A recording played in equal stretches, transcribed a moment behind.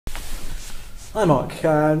Hi Mark, what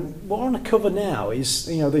I want to cover now is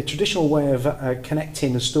the traditional way of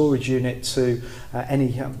connecting a storage unit to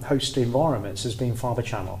any host environments has been Fibre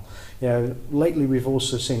Channel. Lately we've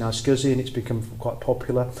also seen iSCSI and it's become quite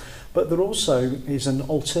popular, but there also is an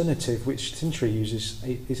alternative which Tintri uses,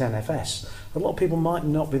 is NFS. A lot of people might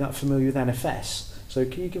not be that familiar with NFS, so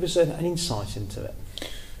can you give us an insight into it?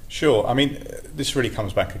 Sure. I mean, this really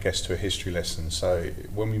comes back, I guess, to a history lesson. So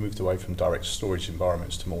when we moved away from direct storage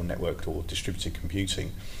environments to more networked or distributed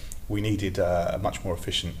computing, we needed a much more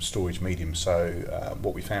efficient storage medium. So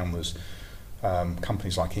what we found was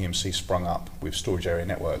companies like EMC sprung up with storage area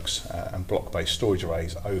networks and block-based storage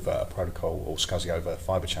arrays over a protocol, or SCSI over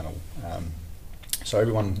Fibre Channel. So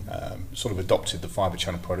everyone sort of adopted the Fibre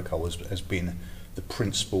Channel protocol as being the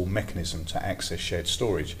principal mechanism to access shared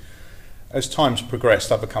storage. As time's progressed,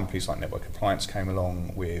 other companies like Network Appliance came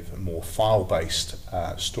along with more file-based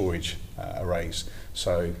storage arrays,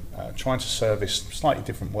 so trying to service slightly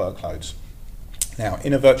different workloads. Now,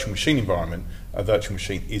 in a virtual machine environment, a virtual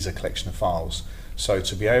machine is a collection of files. So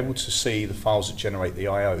to be able to see the files that generate the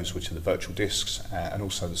IOs, which are the virtual disks, and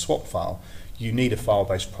also the swap file, you need a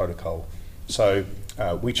file-based protocol. So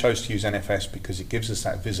we chose to use NFS because it gives us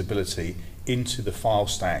that visibility into the file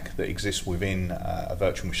stack that exists within a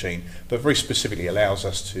virtual machine, but very specifically allows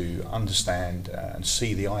us to understand and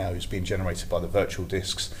see the IOs being generated by the virtual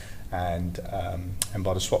disks and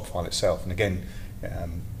by the swap file itself. And again,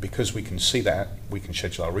 because we can see that, we can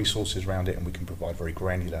schedule our resources around it, and we can provide very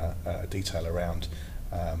granular detail around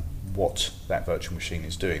what that virtual machine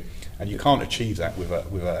is doing. And you can't achieve that with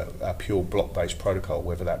a pure block-based protocol,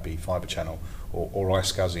 whether that be Fibre Channel or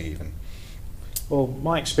iSCSI even. Well,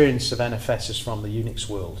 my experience of NFS is from the Unix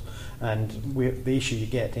world, and the issue you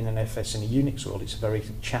get in NFS in a Unix world, it's a very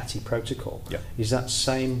chatty protocol. Yeah. Is that the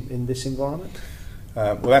same in this environment?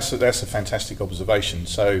 Well, that's a fantastic observation.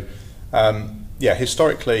 So, yeah,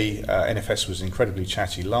 historically NFS was incredibly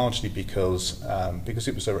chatty, largely because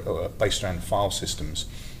it was based around file systems.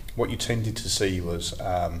 What you tended to see was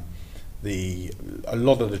a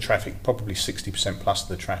lot of the traffic, probably 60% plus of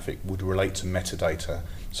the traffic, would relate to metadata.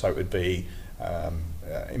 So it would be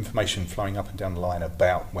information flowing up and down the line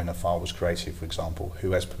about when a file was created, for example,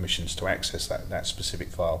 who has permissions to access that specific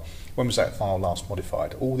file, when was that file last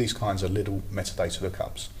modified, all these kinds of little metadata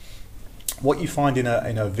lookups. What you find in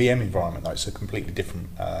a VM environment, though, it's a completely different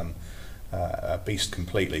beast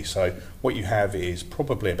completely. So what you have is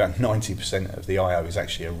probably about 90% of the I/O is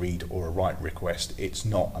actually a read or a write request. It's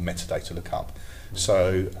not a metadata lookup.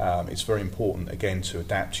 So it's very important, again, to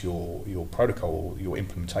adapt your protocol, your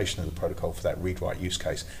implementation of the protocol for that read-write use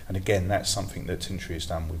case. And again, that's something that Tintri has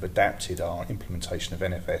done. We've adapted our implementation of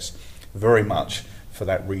NFS very much for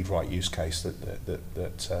that read-write use case that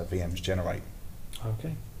VMs generate.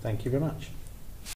 Okay, thank you very much.